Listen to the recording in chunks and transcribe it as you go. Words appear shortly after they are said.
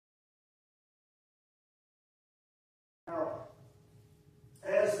Now,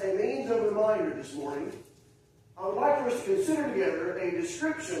 as a means of reminder this morning, I would like for us to consider together a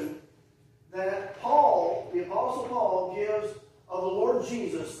description that Paul, the Apostle Paul, gives of the Lord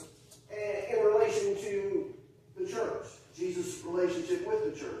Jesus in relation to the church, Jesus' relationship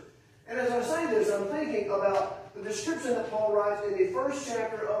with the church. And as I say this, I'm thinking about the description that Paul writes in the first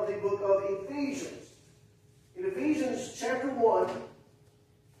chapter of the book of Ephesians. In Ephesians chapter 1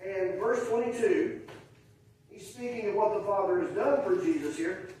 and verse 22, he's speaking of what the Father has done for Jesus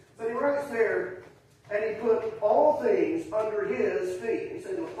here, but he writes there, and he put all things under his feet. He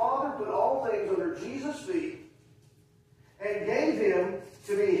said the Father put all things under Jesus' feet and gave him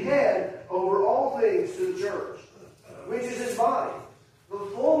to be head over all things to the church, which is his body, the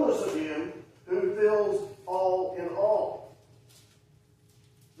fullness of him who fills all in all.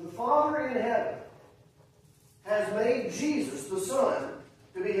 The Father in heaven has made Jesus, the Son,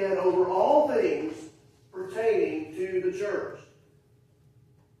 to be head over all things pertaining to the church.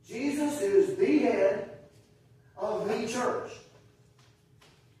 Jesus is the head of the church.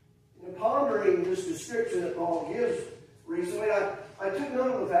 In pondering this description that Paul gives recently, I took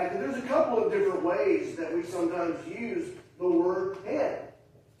note of the fact that there's a couple of different ways that we sometimes use the word head.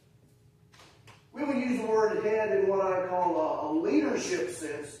 We would use the word head in what I call a leadership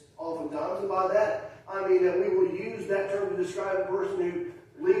sense oftentimes, and by that I mean that we would use that term to describe a person who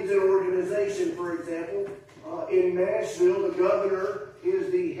leads an organization, for example. In Nashville, the governor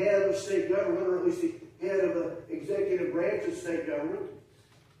is the head of state government, or at least the head of the executive branch of state government.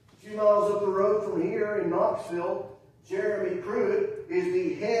 A few miles up the road from here in Knoxville, Jeremy Pruitt is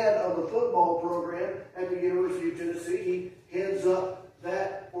the head of the football program at the University of Tennessee. He heads up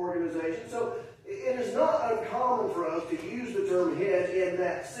that organization. So it is not uncommon for us to use the term head in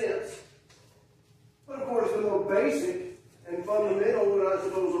that sense. But of course, the more basic and fundamental, and I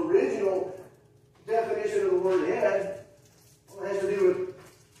suppose original definition of the word head has to do with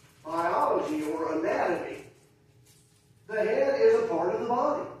biology or anatomy. The head is a part of the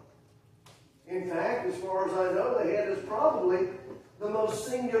body. In fact, as far as I know, the head is probably the most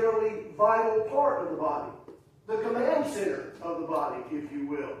singularly vital part of the body. The command center of the body, if you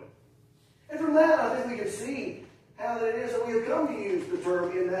will. And from that, I think we can see how that it is that we have come to use the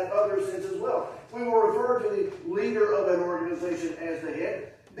term in that other sense as well. We will refer to the leader of an organization as the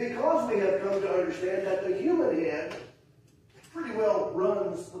head because we have come to understand that the human head pretty well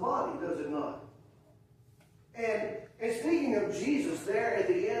runs the body, does it not? And speaking of Jesus, there at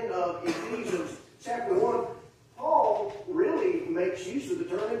the end of Ephesians chapter 1, Paul really makes use of the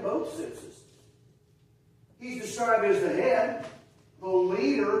term in both senses. He's described as the head, the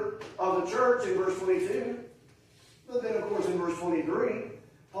leader of the church in verse 22. But then, of course, in verse 23,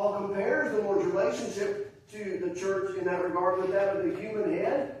 Paul compares the Lord's relationship to the church in that regard with that of the human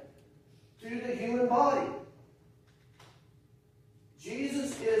head to the human body.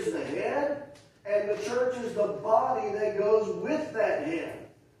 Jesus is the head, and the church is the body that goes with that head.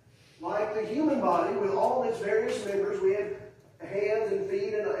 Like the human body, with all its various members, we have hands and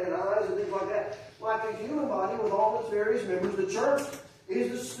feet and eyes and things like that. Like the human body, with all its various members, the church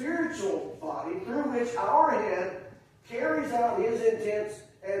is the spiritual body through which our head carries out his intents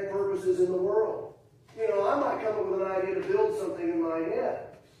and purposes in the world. You know, I might come up with an idea to build something in my head,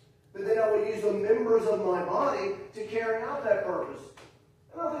 but then I would use the members of my body to carry out that purpose.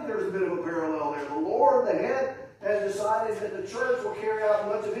 And I think there's a bit of a parallel there. The Lord, the head, has decided that the church will carry out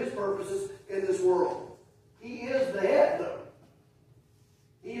much of his purposes in this world. He is the head, though.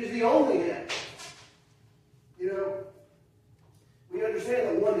 He is the only head. You know, we understand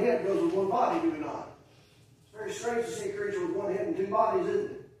that one head goes with one body, do we not? It's very strange to see a creature with one head and two bodies,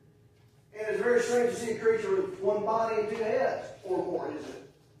 isn't it? And it's very strange to see a creature with one body and two heads, or more, isn't it?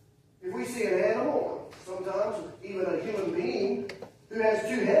 If we see an animal, or sometimes even a human being, who has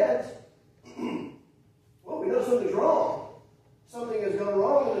two heads, well, we know something's wrong. Something has gone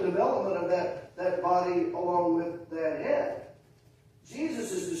wrong in the development of that body along with that head.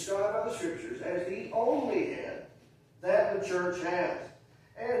 Jesus is described by the Scriptures as the only head that the church has.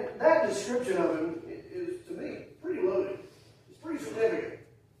 And that description of him is, to me, pretty loaded. It's pretty significant.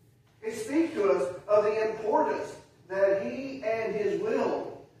 It speaks to us of the importance that he and his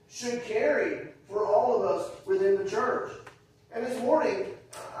will should carry for all of us within the church. And this morning,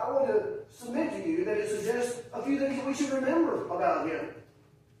 I want to submit to you that it suggests a few things that we should remember about him.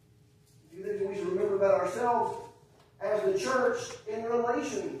 A few things that we should remember about ourselves as the church in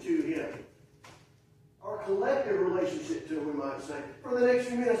relation to him. Our collective relationship to him, we might say. For the next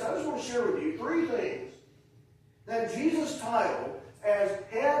few minutes, I just want to share with you three things that Jesus' title as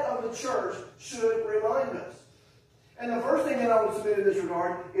head of the church should remind us. And the first thing that I would submit in this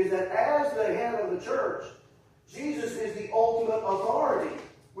regard is that as the head of the church, Jesus is the ultimate authority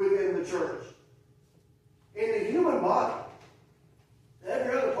within the church. In the human body,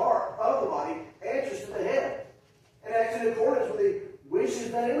 every other part of the body answers to the head and acts in accordance with the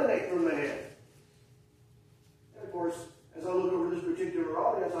wishes that emanate from the head. And of course, as I look over this particular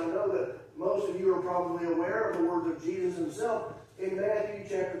audience, I know that most of you are probably aware of the words of Jesus himself in Matthew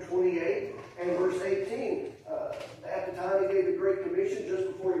chapter 28 and verse 18. At the time he gave the Great Commission just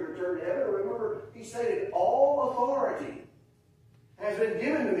before he returned to heaven, remember, he stated, all authority has been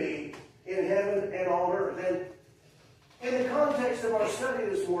given to me in heaven and on earth. And in the context of our study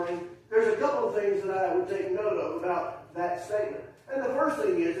this morning, there's a couple of things that I would take note of about that statement. And the first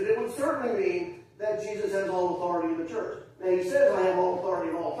thing is that it would certainly mean that Jesus has all authority in the church. Now he says, I have all authority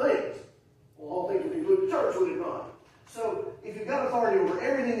in all things. Well, all things would include the church, would it not? So if you've got authority over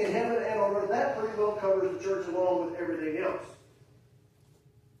everything in heaven and on earth, that pretty well covers the church along with everything else.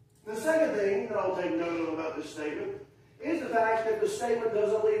 The second thing that I'll take note of about this statement is the fact that the statement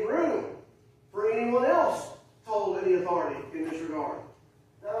doesn't leave room for anyone else to hold any authority in this regard.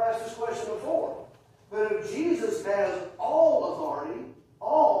 Now, I asked this question before, but if Jesus has all authority,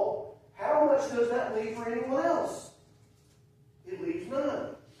 all, how much does that leave for anyone else? It leaves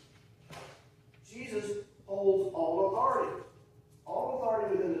none. Jesus holds all authority. All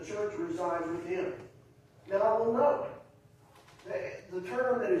authority within the church resides with him. Now, I will note that the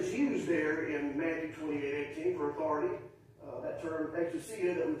term that is used there in Matthew 28:18 for authority, that term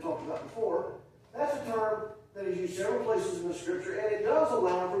exousia that we talked about before, that's a term that is used several places in the Scripture, and it does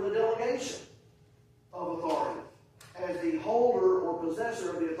allow for the delegation of authority, as the holder or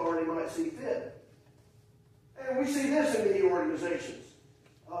possessor of the authority might see fit. And we see this in many organizations,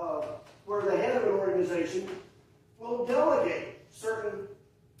 where the head of an organization will delegate certain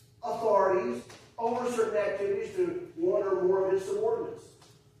authorities over certain activities to one or more of his subordinates.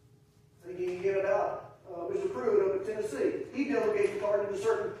 Thinking again about Mr. Pruitt up in Tennessee. He delegates authority to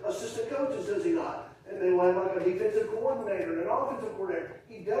certain assistant coaches, does he not? And they will have like a defensive coordinator and an offensive coordinator.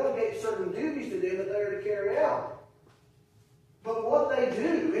 He delegates certain duties to them that they are to carry out. But what they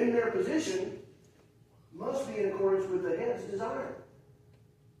do in their position must be in accordance with the head's desire.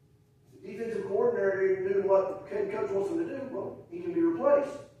 The defensive coordinator isn't doing what the head coach wants him to do, well, he can be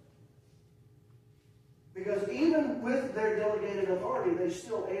replaced. Because even with their delegated authority, they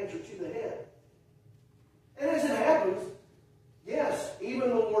still answer to the head. And as it happens, yes, even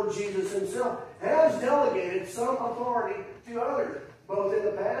the Lord Jesus himself has delegated some authority to others, both in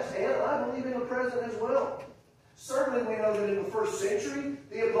the past and I believe in the present as well. Certainly we know that in the first century,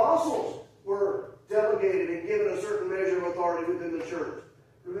 the apostles were delegated and given a certain measure of authority within the church.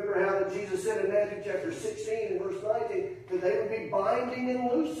 Remember how that Jesus said in Matthew chapter 16 and verse 19 that they would be binding and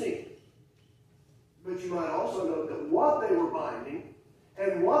loosing. But you might also note that what they were binding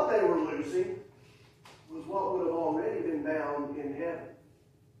and what they were loosing was what would have already been bound in heaven.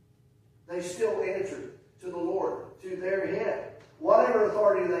 They still answered to the Lord, to their head. Whatever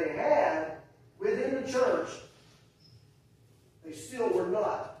authority they had within the church, they still were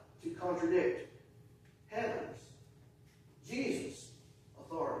not to contradict heaven's, Jesus'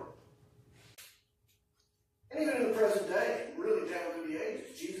 authority. And even in the present day, really down through the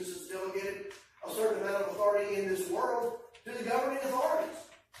ages, Jesus has delegated a certain amount of authority in this world to the governing authorities.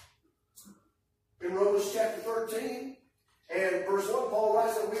 In Romans chapter 13 and verse 1, Paul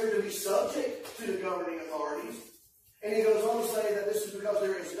writes that we are to be subject to the governing authorities. And he goes on to say that this is because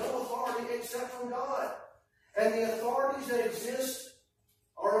there is no authority except from God. And the authorities that exist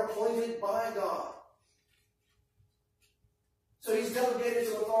are appointed by God. So he's delegated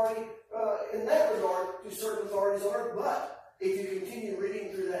some authority in that regard to certain authorities on earth. But if you continue reading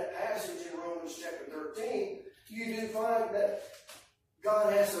through that passage in Romans chapter 13, you do find that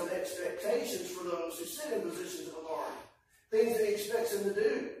God has some expectations for those who sit in positions of authority. Things that he expects them to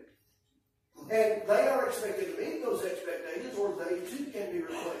do. And they are expected to meet those expectations, or they too can be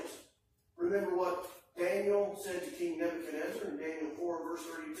replaced. Remember what Daniel said to King Nebuchadnezzar in Daniel 4 verse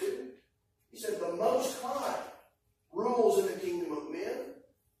 32? He said, the Most High rules in the kingdom of men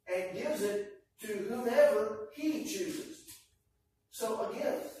and gives it to whomever he chooses. So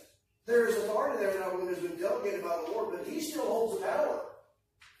again, there is authority there now that has been delegated by the Lord, but he still holds the power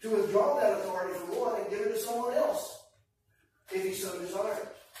to withdraw that authority from one and give it to someone else, if he so desires.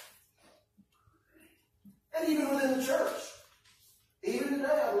 And even within the church, even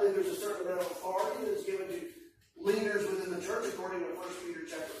today, I believe there's a certain amount of authority that's given to leaders within the church, according to 1 Peter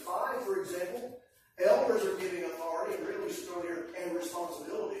chapter 5, for example. Elders are giving authority, and really thrown here, and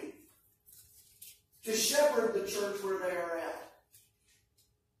responsibility to shepherd the church where they are at.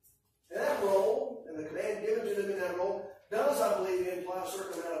 And that role, and the command given to them in that role, does, I believe, imply a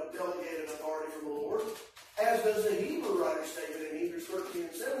certain amount of delegated authority from the Lord, as as does the Hebrew writer statement in Hebrews 13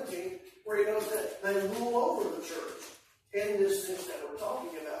 and 17, where he knows that they rule over the church in this sense that we're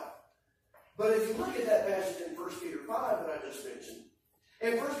talking about. But if you look at that passage in 1 Peter 5 that I just mentioned,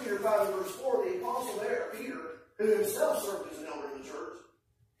 in 1 Peter 5 and verse 4, the apostle there, Peter, who himself served as an elder in the church,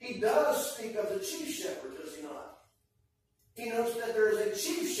 he does speak of the chief shepherd, does he not? He notes that there is a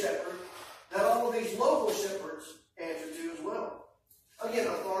chief shepherd that all of these local shepherds answer to as well. Again,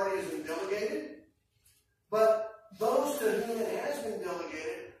 authority has been delegated, but those to whom it has been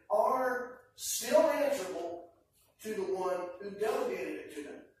delegated are still answerable to the one who delegated it to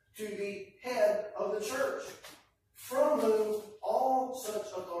them, to the head of the church, from whom all such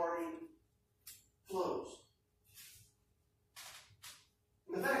authority flows.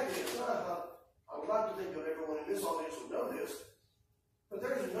 And the fact is, I would like to think of everyone in this audience would know this, but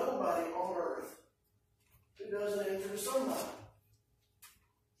there's nobody on earth who doesn't answer to somebody.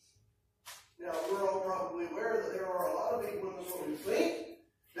 Now, we're all probably aware that there are a lot of people in this world who think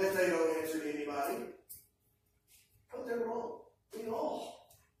that they don't answer to anybody, but they're wrong. We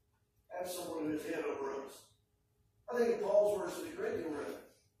all have someone who is head over us. I think of Paul's verse to the Corinthian brethren.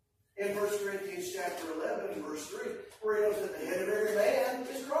 In 1 Corinthians chapter 11 and verse 3, where he knows that the head of every man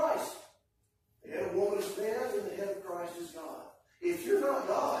is Christ. The head of woman is man, and the head of Christ is God. If you're not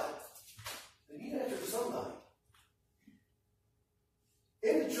God, then you answer to somebody.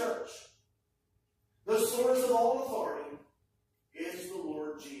 In the church, the source of all authority is the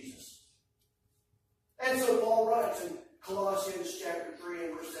Lord Jesus. And so Paul writes in Colossians chapter 3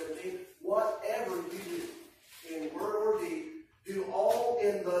 and verse 17, whatever you do, in word or deed, do all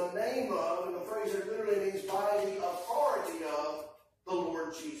in the name of, and the phrase there literally means by the authority of the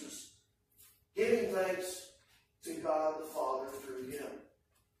Lord Jesus, giving thanks to God the Father through him.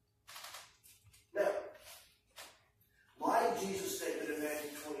 Now, like Jesus' statement in Matthew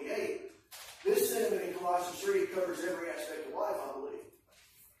 28, this sentiment in Colossians 3 covers every aspect of life, I believe.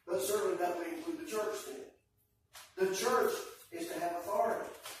 But certainly that would include the church then. The church is to have authority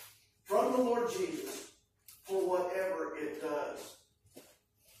from the Lord Jesus for whatever it does.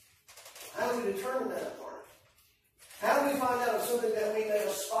 How do we determine that authority? How do we find out if something that we may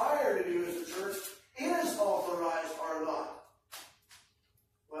aspire to do as a church is authorized or not?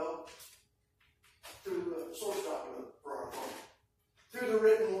 Well, through the source document for our authority. Through the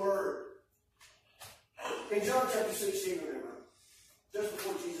written word. In John chapter 16, remember, just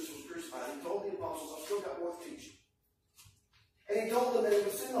before Jesus was crucified, he told the apostles, I've still got more to teach you. And he told them that he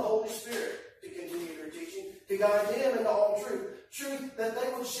would send the Holy Spirit to continue their teaching, to guide them into all truth. Truth that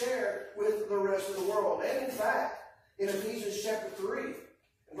they would share with the rest of the world. And in fact, in Ephesians chapter 3,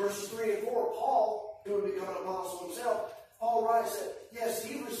 in verses 3 and 4, Paul, who would become an apostle himself, Paul writes that, yes,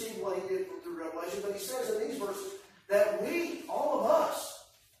 he received what he did through revelation, but he says in these verses that we, all of us,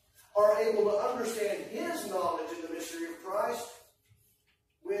 are able to understand his knowledge in the mystery of Christ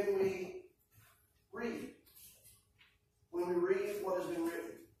when we read. When we read what has been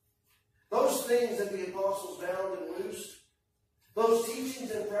written. Those things that the apostles bound and loosed, those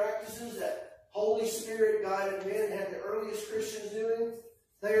teachings and practices that Holy Spirit guided men had the earliest Christians doing,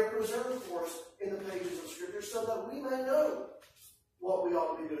 they are preserved for us in the pages of Scripture so that we may know what we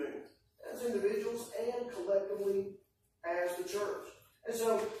ought to be doing as individuals and collectively as the church. And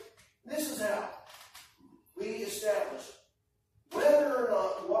so, this is how we establish whether or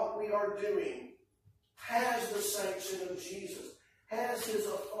not what we are doing has the sanction of Jesus, has his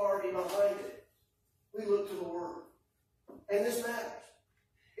authority behind it. We look to the Word. And this matters.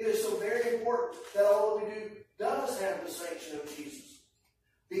 It is so very important that all that we do does have the sanction of Jesus,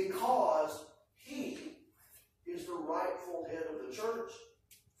 because he is the rightful head of the church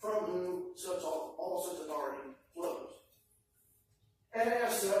from whom all such authority flows. And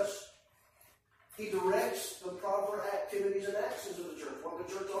as such, he directs the proper activities and actions of the church, what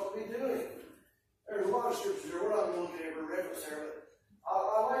the church ought to be doing. There's a lot of scriptures there. We're not going to look at every reference there, but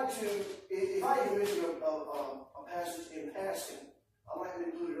I like to, if I can mention a passage in passing, I like to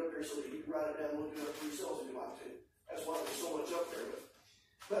include it up there so that you can write it down and look it up for yourselves if you like to. That's why there's so much up there.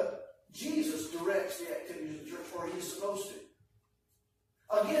 But Jesus directs the activities of the church where he's supposed to.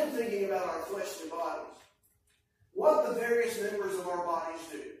 Again, thinking about our fleshly bodies. What the various members of our bodies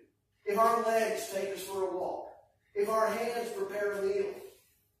do. If our legs take us for a walk. If our hands prepare a meal.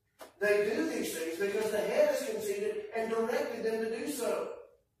 They do these things because the head has conceded and directed them to do so.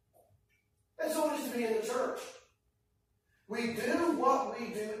 That's what it is to be in the church. We do what we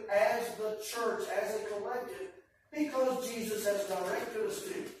do as the church, as a collective, because Jesus has directed us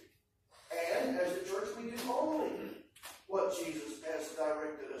to. And as the church, we do only what Jesus has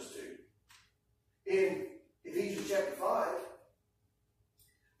directed us to. In Ephesians chapter 5,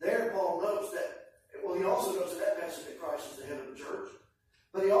 there Paul notes that, well, he also notes in confessing that Christ is the head of the church.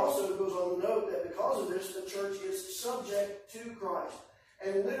 But he also goes on to note that because of this, the church is subject to Christ.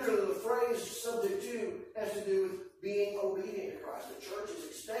 And literally the phrase subject to has to do with being obedient to Christ. The church is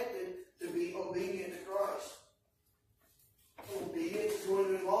expected to be obedient to Christ. Obedience is going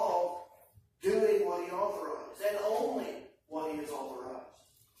to involve doing what he authorized, and only what he has authorized.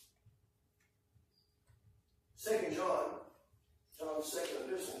 2 John, John's second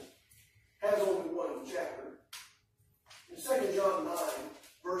epistle, has only one chapter. In 2 John 9,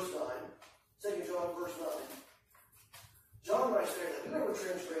 verse 9, 2 John verse 9, John writes there that whoever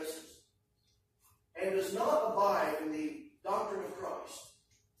transgresses and does not abide in the doctrine of Christ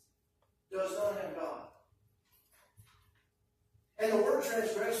does not have God. And the word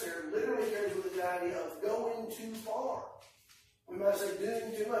transgress there literally carries with it the idea of going too far. We might say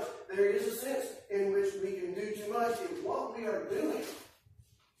doing too much. There is a sense in which we can do too much if what we are doing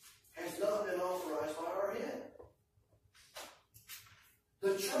has not been authorized by our head.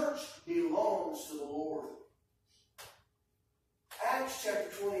 The church belongs to the Lord. Acts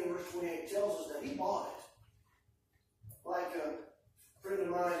chapter 20 and verse 28 tells us that he bought it. Like a friend of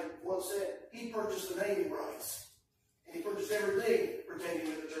mine once said, he purchased the naming rights. And he purchased everything pertaining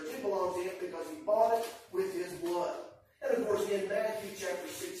to the church. It belongs to him because he bought it with his blood. And of course, in Matthew chapter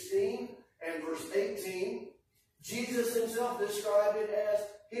 16 and verse 18, Jesus himself described it as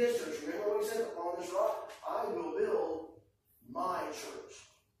his church. Remember what he said? Upon this rock, I will build my church.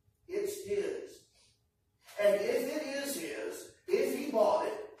 It's his. And if it is his, if he bought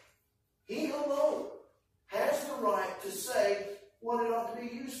it, he alone has the right to say what it ought to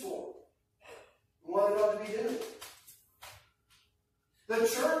be used for, what it ought to be doing. The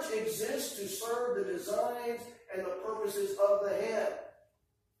church exists to serve the designs and the purposes of the head.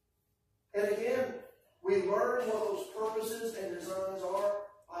 And again, we learn what those purposes and designs are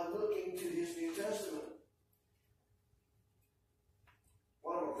by looking to his New Testament.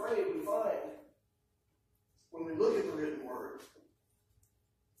 What I'm afraid we find when we look at the written word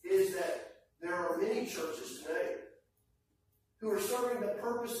is that there are many churches today who are serving the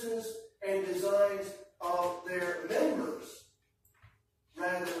purposes and designs of their members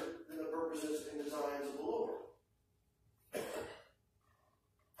rather than the purposes and designs of the Lord.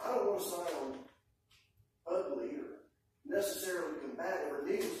 I don't want to sound ugly or necessarily combative or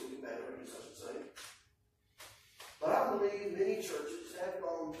needlessly combative, I guess I should say. But I believe many churches have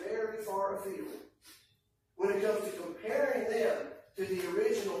gone very far afield when it comes to comparing them to the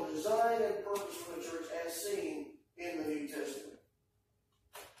original design and purpose for the church as seen in the New Testament.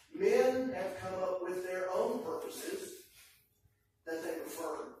 Men have come up with their own purposes that they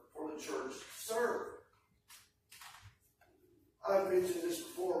prefer for the church to serve. I've mentioned this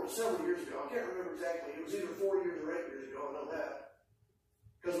before, but several years ago, I can't remember exactly, it was either 4 years or 8 years ago, I know that,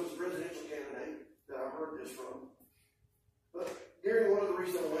 because it was a presidential candidate that I heard this from. But during one of the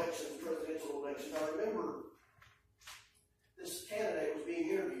recent elections, presidential elections, I remember this candidate was being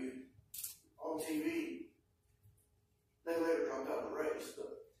interviewed on TV. They later dropped out of the race.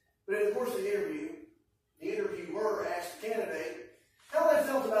 But in the course of the interviewer asked the candidate how they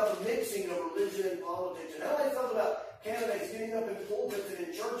felt about the mixing of religion and politics, and how they felt about candidates getting up in pulpits and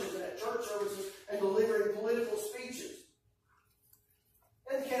in churches and at church services and delivering political speeches.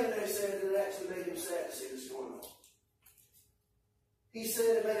 And the candidate said that it actually made him sad to see this going on. He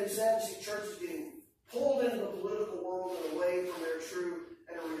said it made him sad to see churches getting pulled into the political world and away from their true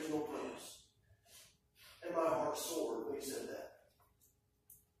and original purpose. And my heart soared when he said that.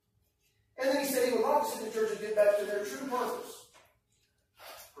 And then he said he would like to see the churches get back to their true purpose,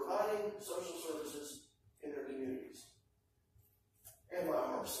 providing social services in their communities. And my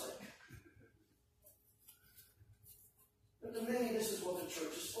heart sank. But to me, this is what the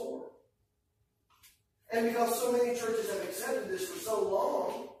church is for. And because so many churches have accepted this for so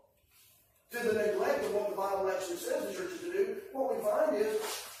long, to the neglect of what the Bible actually says the church is to do, what we find is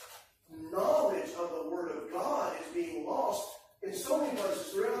knowledge of the Word of God is being lost in so many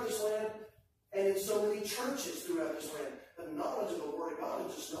places throughout this land and in so many churches throughout this land. The knowledge of the Word of God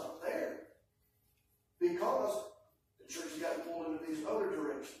is just not there because the church has gotten pulled into these other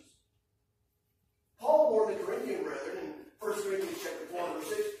directions. Paul warned the Corinthian brethren in 1 Corinthians chapter 4 verse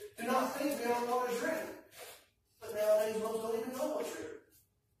 6, do not think beyond what is written. But nowadays most don't even know what's written.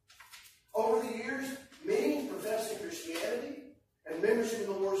 Over the years, many professing Christianity and membership in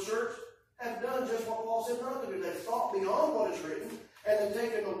the Lord's church have done just what Paul said not to do. They've thought beyond what is written, and they've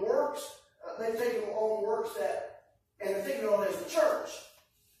taken the works, they've taken on works that, and they've taken it on as the church,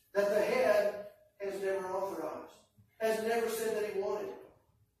 that the head has never authorized, has never said that he wanted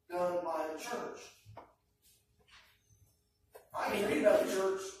done by the church. I can read about the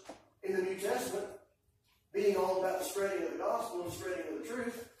church in the New Testament being all about the spreading of the gospel and spreading of the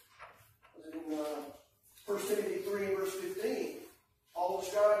truth. It was in 1 Timothy 3 and verse 15. Paul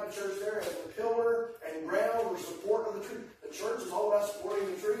described the church there as a pillar and ground or support of the truth. The church is all about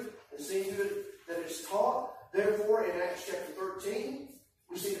supporting the truth and seeing to it that it's taught. Therefore, in Acts chapter 13,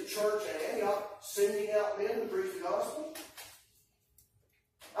 we see the church at Antioch sending out men to preach the gospel.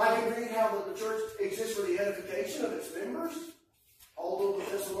 I can read how the church exists for the edification of its members. Although the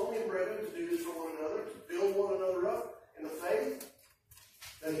Thessalonian brethren to do this for one another, to build one another up in the faith.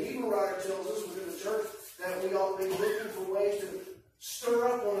 The Hebrew writer tells us within the church that we ought to be looking for ways to stir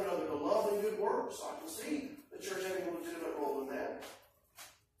up one another to love and good works. I can see the church having a legitimate role in that.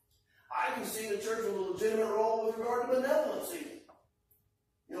 I can see the church with a legitimate role with regard to benevolency.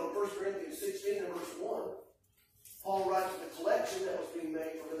 You know, 1 Corinthians 16 and verse 1, Paul writes the collection that was being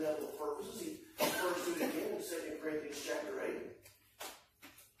made for benevolent purposes. He refers to it again in 2 Corinthians chapter 8.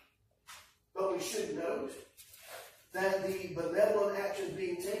 But we should note that the benevolent actions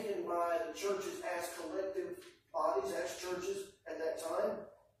being taken by the churches as collective bodies, as churches at that time,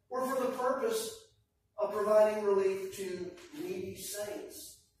 were for the purpose of providing relief to needy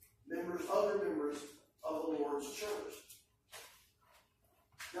saints, other members of the Lord's church.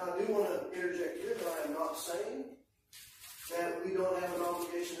 Now, I do want to interject here that I am not saying that we don't have an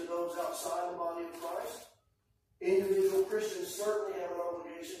obligation to those outside the body of Christ. Individual Christians certainly have an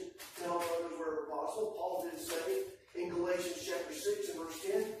obligation to help others wherever possible. Paul did say in Galatians chapter 6 and verse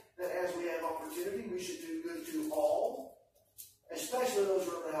 10 that as we have opportunity, we should do good to all, especially those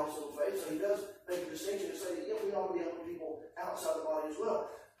who are in the household of faith. So he does make a distinction to say that we ought to be helping people outside the body as well.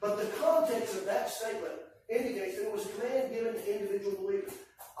 But the context of that statement indicates that it was a command given to individual believers.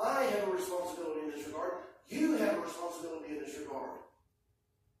 I have a responsibility in this regard. You have a responsibility in this regard.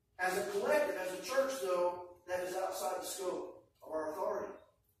 As a collective, as a church, though, that is outside the scope of our authority.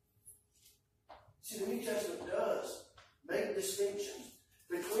 See, the New Testament does make distinctions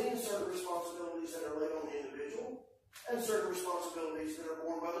between certain responsibilities that are laid on the individual and certain responsibilities that are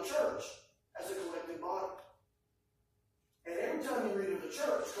borne by the church as a collective body. And every time you read of the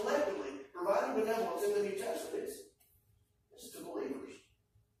church collectively providing benevolence in the New Testament, it's to believers.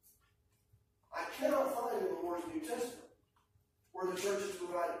 I cannot find in the Lord's New Testament where the churches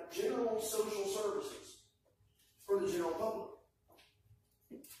provide general social services for the general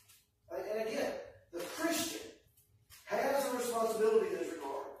public. And again, the Christian has a responsibility in this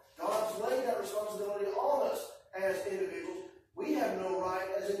regard. God's laid that responsibility on us as individuals. We have no right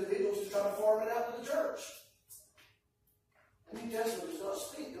as individuals to try to farm it out to the church. The New Testament does not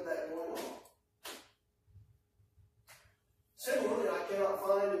speak of that going on. Similarly, I cannot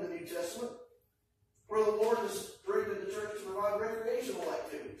find in the New Testament where the Lord has directed the church to provide recreational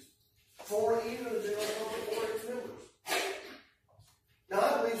activities for either the general public or its members. Now,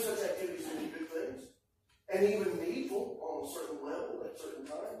 I believe such activities can be good things and even needful on a certain level at certain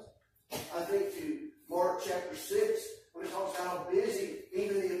times. I think to Mark chapter 6, when it talks about how busy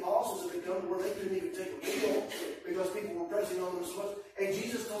even the apostles have become, where they couldn't even take a meal because people were pressing on them so much. And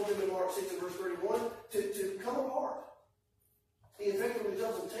Jesus told them in Mark 6 and verse 31 to come apart. He effectively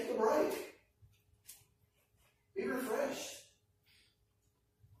tells them, take a break. Be refreshed.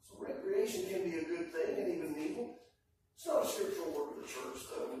 So recreation can be a good thing and even needful. It's not a scriptural work of the church,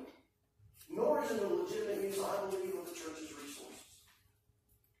 though. Nor is it a legitimate use, I believe, of the church's resources.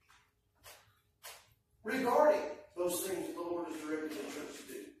 Regarding those things that the Lord has directed the church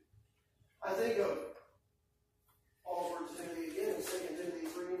to do, I think of Paul's word to Timothy again in 2 Timothy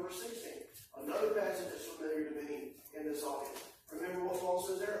 3 and verse 16. Another passage that's familiar to many in this audience. Remember what Paul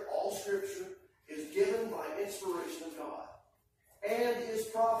says there? All scripture is given by inspiration of God and is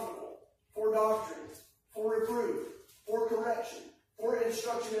profitable for doctrine, for reproof, for correction, for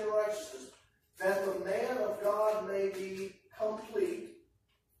instruction in righteousness, that the man of God may be complete,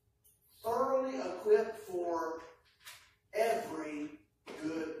 thoroughly equipped for every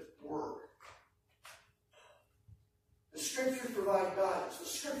good work. The scriptures provide guidance. The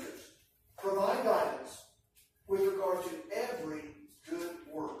scriptures provide guidance with regard to every good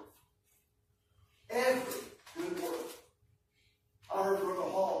work. Every good work. I heard Brother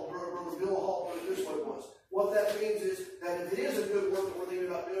Bill Hall put it this way once. What that means is that if it is a good work that we're thinking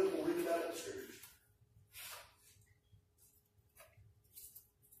about doing, we'll read about it in the scriptures.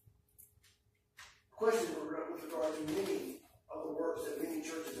 Question with regard to many of the works that many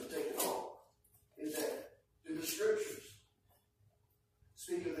churches have taken on is that do the scriptures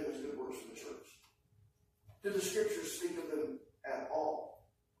speak of them as good works for the church? Do the scriptures speak of them at all?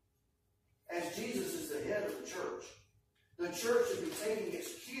 As Jesus is the head of the church should be taking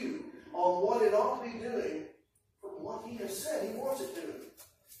its cue on what it ought to be doing from what he has said he wants it doing.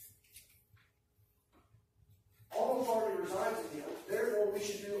 All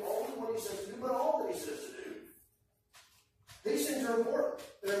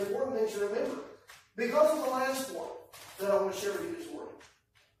important things to remember. Because of the last point that I want to share with you this morning,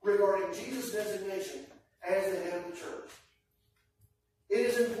 regarding Jesus' designation as the head of the church. It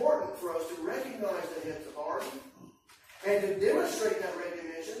is important for us to recognize the head's authority and to demonstrate that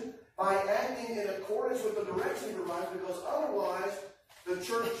recognition by acting in accordance with the direction he provides, because otherwise the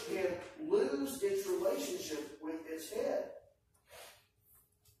church can lose its relationship with its head.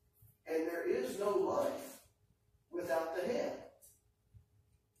 And there is no life without the head.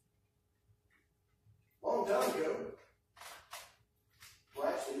 Long time ago, well,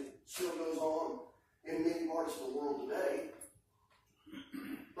 actually, it still goes on in many parts of the world today,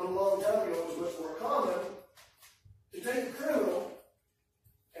 but a long time ago it was much more common to take a criminal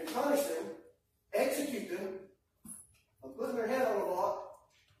and punish them, execute them, by putting their head on a block,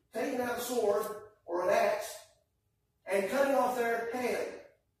 taking out a sword or an axe, and cutting off their hand.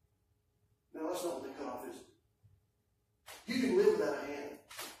 No, that's not what they cut off, is it? You can live without a hand.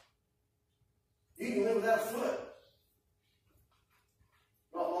 You can live without a foot.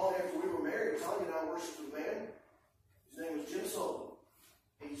 Not long after we were married, Tanya and I worshiped with a man. His name was Jim Sullivan.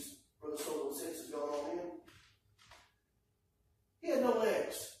 Brother Sullivan since has gone on in. He had no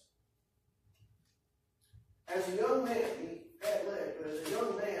legs. As a young man, he had legs, but as a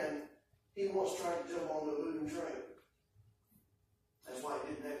young man, he once tried to jump on the moving train. That's why he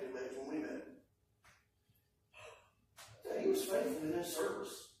didn't have any legs when we met him. He was faithful in his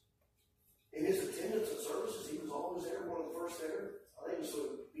service. In his attendance at services, he was always there, one of the first there. I think it was so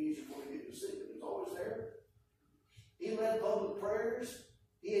easy for me to get to see, but he was always there. He led public prayers.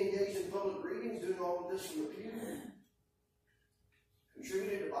 He engaged in public readings, doing all of this from the pew.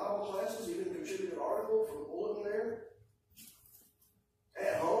 Contributed to Bible classes, even contributed an article for the bulletin there.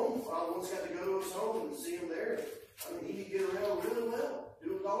 At home, I once got to go to his home and see him there. I mean, he could get around really well, do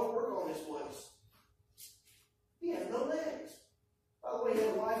a lot of work on his place. He had no legs. By the way, he had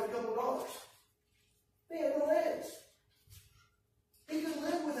a wife and a couple of daughters. He had no legs. He could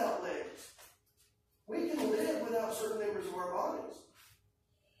live without legs. We can live without certain members of our bodies.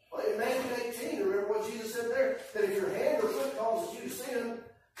 Well, in Matthew 18, remember what Jesus said there? That if your hand or foot causes you to sin,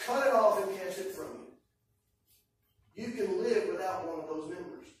 cut it off and cast it from you. You can live without one of those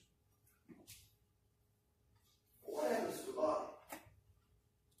members. What happens to the body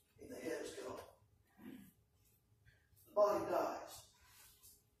if the head is cut off? The body dies.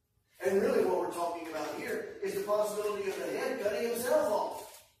 And really what we're talking about here is the possibility of the head cutting himself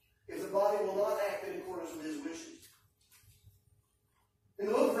off if the body will not act in accordance with his wishes. In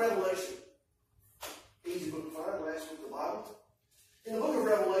the book of Revelation, easy book to find, last book of the Bible. In the book of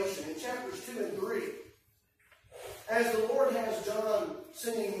Revelation, in chapters 2 and 3, as the Lord has John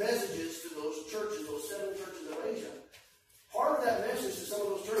sending messages to those churches, those 7 churches of Asia, part of that message to some of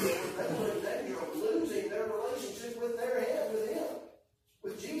those churches was they were in danger of losing their relationship with their head, with Him,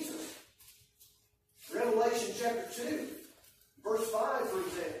 with Jesus. Revelation chapter 2, verse 5, for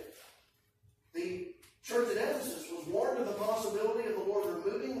example. The church at Ephesus was warned of the possibility of the Lord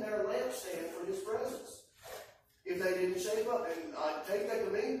removing their lampstand from His presence if they didn't shape up. And I take that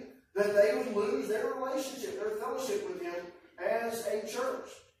to mean that they would lose their relationship, their fellowship with Him as a church.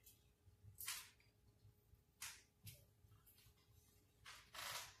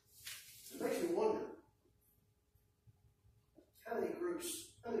 It makes me wonder, how many groups,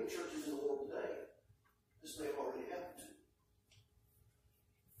 how many churches in the world today this may have already happened to?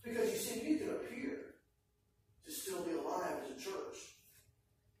 Because you see, you can appear to still be alive as a church,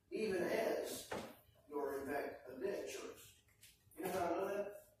 even as you're in fact a dead church. You know how I know that?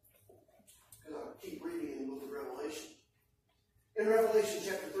 Because I keep reading in the book of Revelation. In Revelation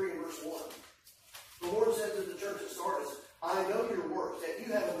chapter 3 and verse 1, the Lord said to the church at Sardis, I know your works, that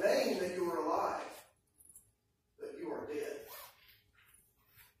you have a name that you are alive, but you are dead.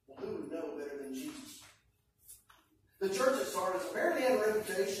 Well, who would know better than Jesus? The church at Sardis apparently had a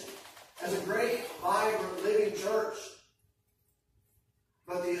reputation as a great, vibrant, living church.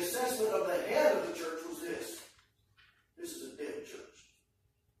 But the assessment of the head of the church was this. This is a dead church.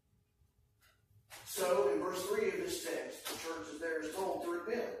 So, in verse 3 of this text, the church is there is told to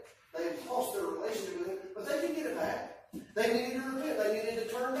repent. They had lost their relationship with Him, but they could get it back. They needed to repent. They needed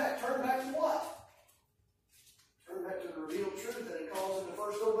to turn back. Turn back to what? Turn back to the revealed truth that He calls them to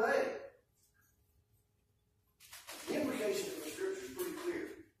first obey. The implication of the Scripture is pretty clear.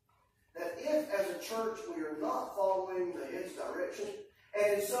 That if, as a church, we are not following the head's direction,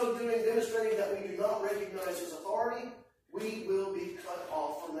 and in so doing, demonstrating that we do not recognize His authority, we will be cut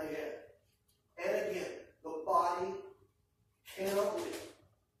off from the head. And again, the body cannot live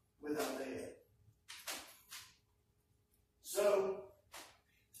without the head. So,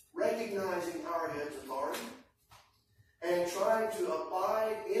 recognizing our head's authority and trying to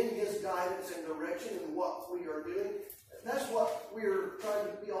abide in His doing. That's what we're trying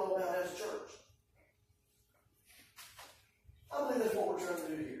to be all about as a church. I believe that's what we're trying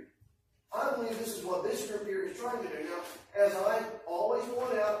to do here. I believe this is what this group here is trying to do. Now, as I always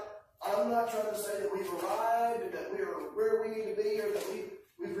point out, I'm not trying to say that we've arrived and that we are where we need to be or that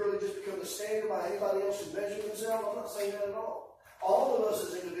we've really just become the standard by anybody else who's measuring themselves. I'm not saying that at all. All of us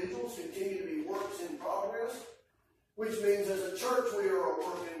as individuals continue to be works in progress, which means as a church we are a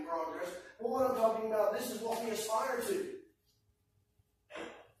work in progress. But what I'm talking about, this is what we aspire to.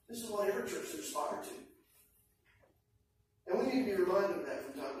 This is what every church should aspire to. And we need to be reminded of that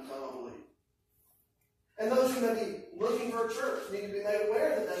from time to time, I believe. And those who may be looking for a church need to be made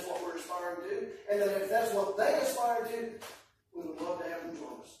aware that that's what we're aspiring to, and that if that's what they aspire to, we would love to have them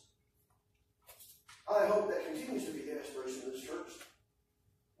join us. I hope that continues to be the aspiration of this church,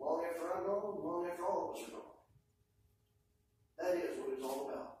 long after I'm gone, long after all of us are gone. That is what it's all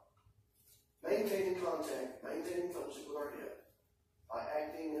about. Maintaining contact, maintaining fellowship with our head, by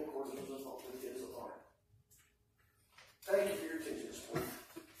acting in accordance with his authority. Thank you for your attention this morning.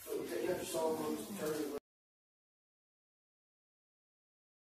 So we take up your psalm, turn